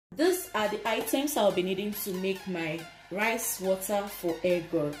are the items I'll be needing to make my rice water for hair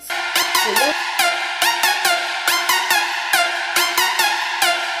growth.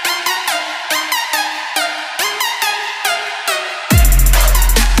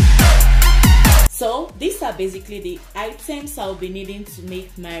 So these are basically the items I'll be needing to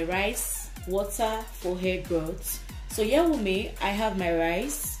make my rice water for hair growth. So here with me, I have my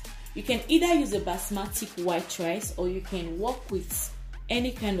rice. You can either use a basmati white rice or you can work with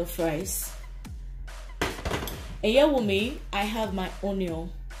any kind of rice. And here with me, I have my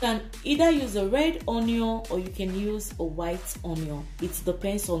onion. You can either use a red onion or you can use a white onion. It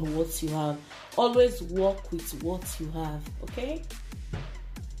depends on what you have. Always work with what you have, okay?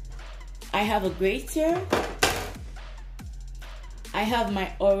 I have a grater. I have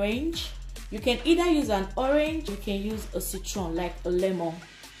my orange. You can either use an orange, you can use a citron like a lemon.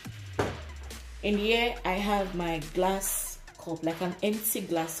 And here I have my glass cup, like an empty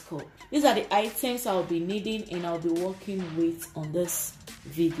glass cup. These are the items I'll be needing and I'll be working with on this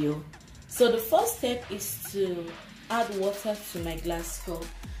video. So the first step is to add water to my glass cup.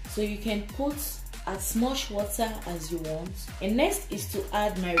 So you can put as much water as you want. And next is to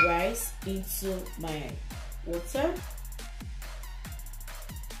add my rice into my water.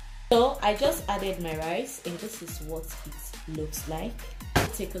 So I just added my rice and this is what it looks like.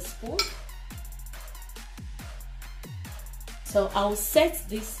 Take a spoon. So I'll set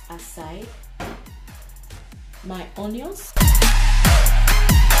this aside. My onions.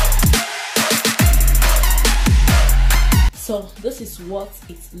 So this is what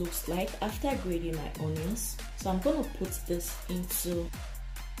it looks like after grating my onions. So I'm going to put this into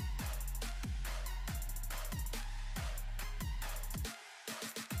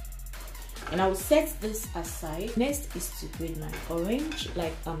and I will set this aside. Next is to grate my orange,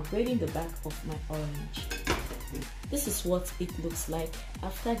 like I'm grating the back of my orange. This is what it looks like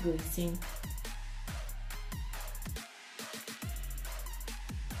after grating.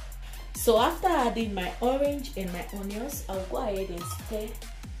 So after adding my orange and my onions, I'll go ahead and stir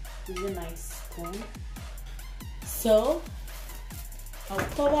with my spoon. So I'll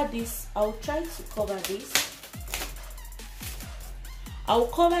cover this. I'll try to cover this. I'll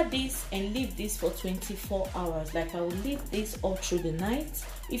cover this and leave this for 24 hours. Like I will leave this all through the night.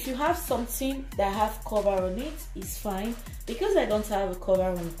 If you have something that have cover on it, it's fine. Because I don't have a cover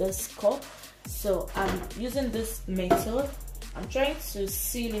on this cup, so I'm using this method. I'm trying to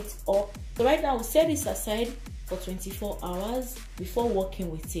seal it up. So right now, I'll set this aside for 24 hours before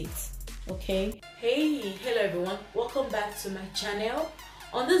working with it. Okay. Hey, hello everyone. Welcome back to my channel.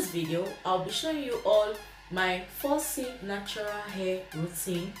 On this video, I'll be showing you all my 4C natural hair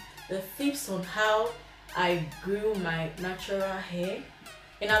routine, the tips on how I grew my natural hair.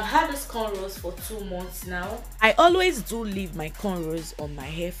 And I've had this cornrows for 2 months now. I always do leave my cornrows on my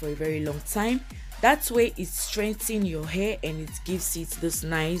hair for a very long time. That way it strengthens your hair and it gives it this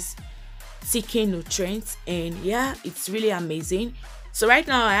nice thickening nutrients, and yeah, it's really amazing. So right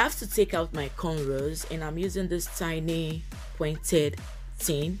now I have to take out my cornrows and I'm using this tiny pointed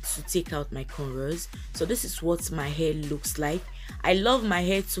thing to take out my cornrows. So this is what my hair looks like. I love my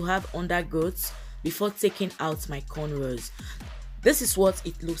hair to have undergrowths before taking out my cornrows. This is what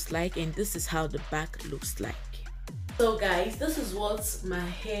it looks like and this is how the back looks like. So guys, this is what my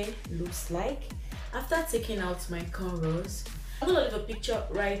hair looks like after taking out my cornrows. I'm gonna leave a picture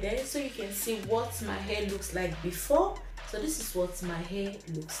right there so you can see what my hair looks like before. So this is what my hair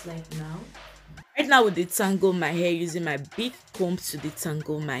looks like now. Right now we detangle my hair using my big comb to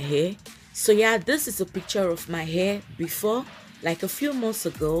detangle my hair. So yeah, this is a picture of my hair before, like a few months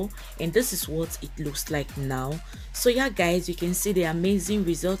ago, and this is what it looks like now. So yeah guys, you can see the amazing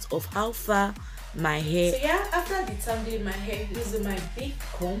results of how far my hair. So yeah, after detangling my hair using my big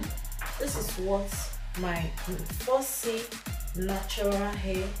comb, this is what my 4C natural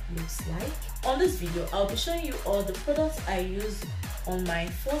hair looks like. On this video, I'll be showing you all the products I use on my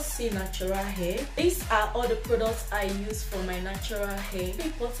 4C natural hair. These are all the products I use for my natural hair. It's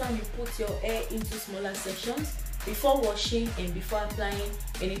important you put your hair into smaller sections before washing and before applying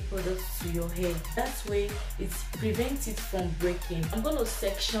any products to your hair. That way it prevents it from breaking. I'm going to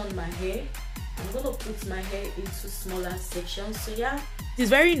section my hair. I'm going to put my hair into smaller sections. So yeah, it's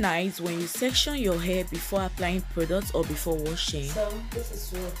very nice when you section your hair before applying products or before washing. So this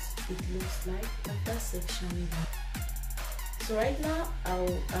is what it looks like after sectioning. So right now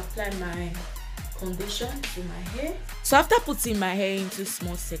I'll apply my condition to my hair. So after putting my hair into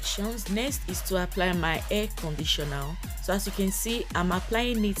small sections, next is to apply my hair conditioner. So as you can see, I'm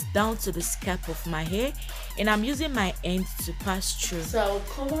applying it down to the scalp of my hair and I'm using my end to pass through. So I'll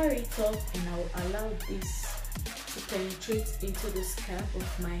cover it up and I'll allow this to penetrate into the scalp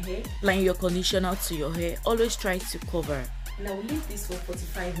of my hair. Applying your conditioner to your hair, always try to cover. And I will leave this for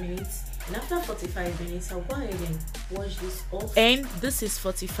 45 minutes. And after 45 minutes, I'll go ahead and wash this off. And this is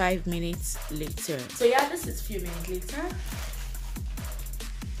 45 minutes later. So yeah, this is a few minutes later.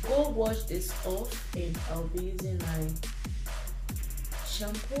 Go wash this off, and I'll be using my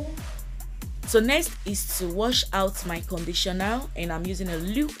shampoo. So next is to wash out my conditioner, and I'm using a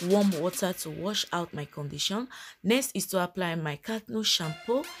lukewarm water to wash out my condition. Next is to apply my cotton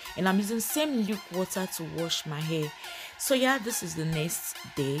shampoo, and I'm using same lukewarm water to wash my hair. So yeah, this is the next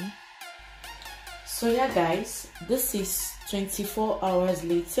day. So yeah guys, this is 24 hours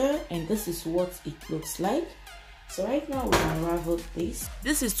later, and this is what it looks like. So right now we unravel this.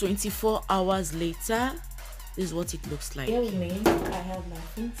 This is 24 hours later. This is what it looks like. Here with me, I have my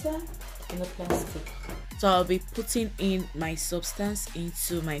filter in the plastic. So I'll be putting in my substance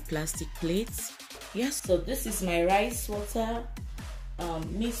into my plastic plates. Yes, so this is my rice water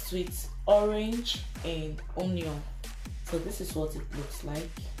mixed with orange and onion. So this is what it looks like.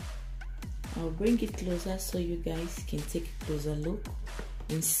 I'll bring it closer so you guys can take a closer look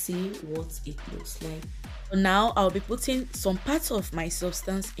and see what it looks like. Now I'll be putting some parts of my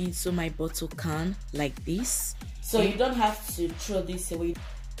substance into my bottle can like this. So you don't have to throw this away.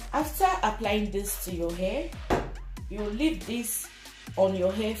 After applying this to your hair, you leave this on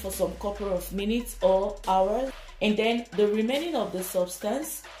your hair for some couple of minutes or hours, and then the remaining of the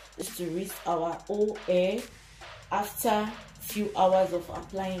substance is to rinse our whole hair after few hours of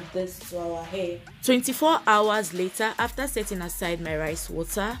applying this to our hair. 24 hours later, after setting aside my rice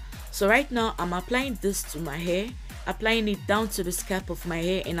water, so right now I'm applying this to my hair, applying it down to the scalp of my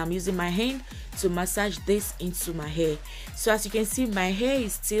hair, and I'm using my hand to massage this into my hair. So as you can see, my hair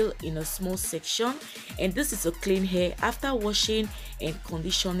is still in a small section, and this is a clean hair after washing and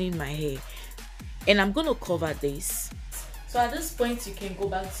conditioning my hair. And I'm going to cover this. So at this point, you can go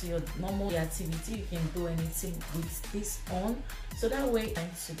back to your normal activity. You can do anything with this on, so that way it can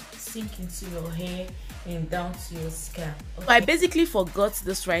sink into your hair and down to your scalp. Okay. I basically forgot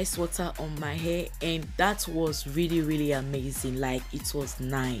this rice water on my hair, and that was really amazing. Like, it was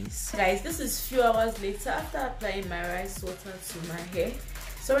nice. Guys, this is few hours later after applying my rice water to my hair.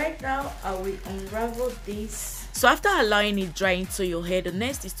 So right now I will unravel this. So after allowing it dry into your hair, the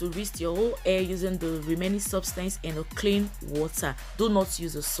next is to rinse your whole hair using the remaining substance and a clean water. Do not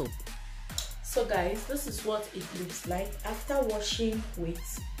use a soap. So guys, this is what it looks like after washing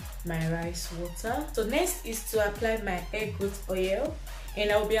with my rice water. So next is to apply my hair growth oil,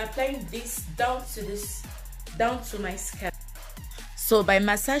 and I'll be applying this down to my scalp. So by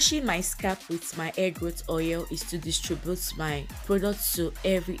massaging my scalp with my hair growth oil is to distribute my product to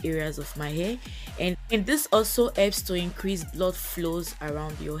every areas of my hair, and this also helps to increase blood flows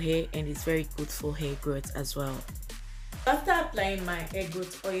around your hair, and it's very good for hair growth as well. After applying my hair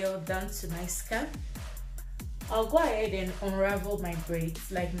growth oil down to my scalp, I'll go ahead and unravel my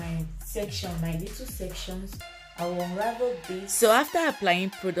braids, like my little sections. I will unravel this. So after applying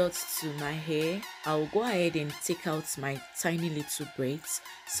products to my hair, I will go ahead and take out my tiny little braids.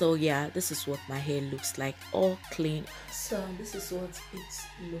 So yeah, this is what my hair looks like, all clean. So this is what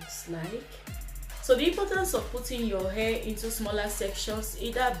it looks like. So the importance of putting your hair into smaller sections,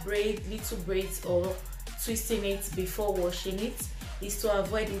 either little braids or twisting it before washing it, is to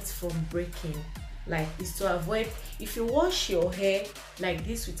avoid it from breaking. Like, is to avoid, if you wash your hair like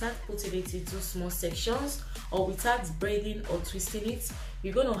this without putting it into small sections or without braiding or twisting it,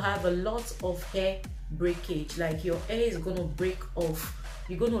 you're going to have a lot of hair breakage. Like, your hair is going to break off.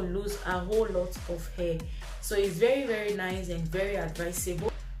 You're going to lose a whole lot of hair. So it's very nice and very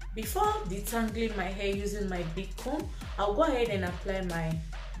advisable. Before detangling my hair using my big comb, I'll go ahead and apply my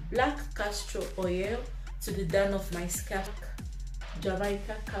black castor oil to the down of my scalp.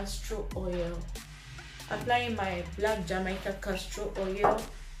 Jamaica castor oil. Applying my black Jamaica castor oil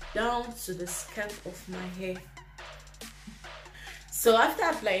down to the scalp of my hair. So after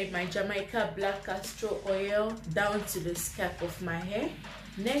applying my Jamaica black castor oil down to the scalp of my hair,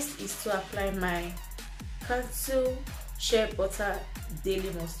 next is to apply my Cantu Shea Butter Daily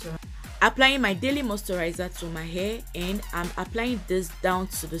Moisturizer. Applying my daily moisturizer to my hair, and I'm applying this down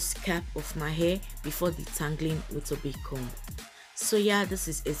to the scalp of my hair before detangling with a big comb. So yeah, this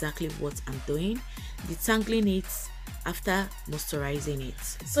is exactly what I'm doing, detangling it after moisturizing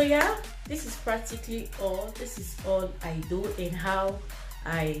it. So yeah, this is practically all. This is all I do and how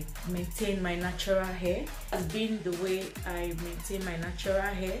I maintain my natural hair. Has been the way I maintain my natural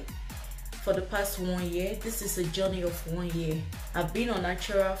hair for the past 1 year. This is a journey of 1 year. I've been on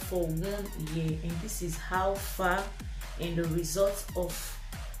natural for 1 year, and this is how far and the results of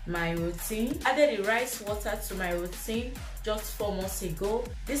my routine. Added the rice water to my routine just 4 months ago.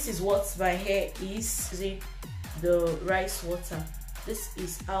 This is what my hair is using the rice water. This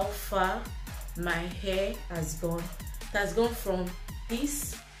is how far my hair has gone. It has gone from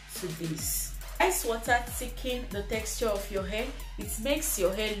this to this. Rice water thickens the texture of your hair. It makes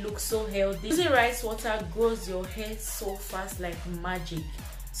your hair look so healthy. Using rice water grows your hair so fast like magic.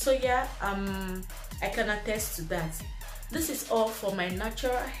 So yeah, I can attest to that. This is all for my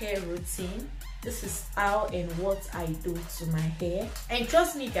natural hair routine. This is how and what I do to my hair, and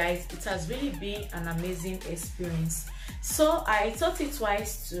trust me guys, it has really been an amazing experience. So I thought it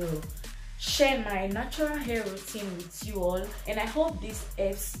wise to share my natural hair routine with you all, and I hope this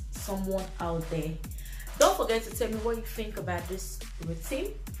helps someone out there. Don't forget to tell me what you think about this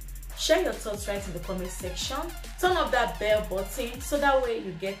routine. Share your thoughts right in the comment section. Turn on that bell button so that way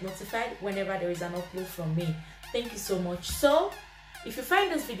you get notified whenever there is an upload from me. Thank you so much. So if you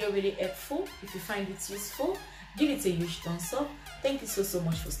find this video really helpful, if you find it useful, give it a huge thumbs up. Thank you so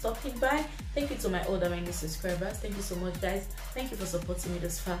much for stopping by. Thank you to my older and new subscribers. Thank you so much guys. Thank you for supporting me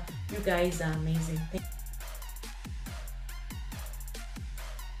this far. You guys are amazing.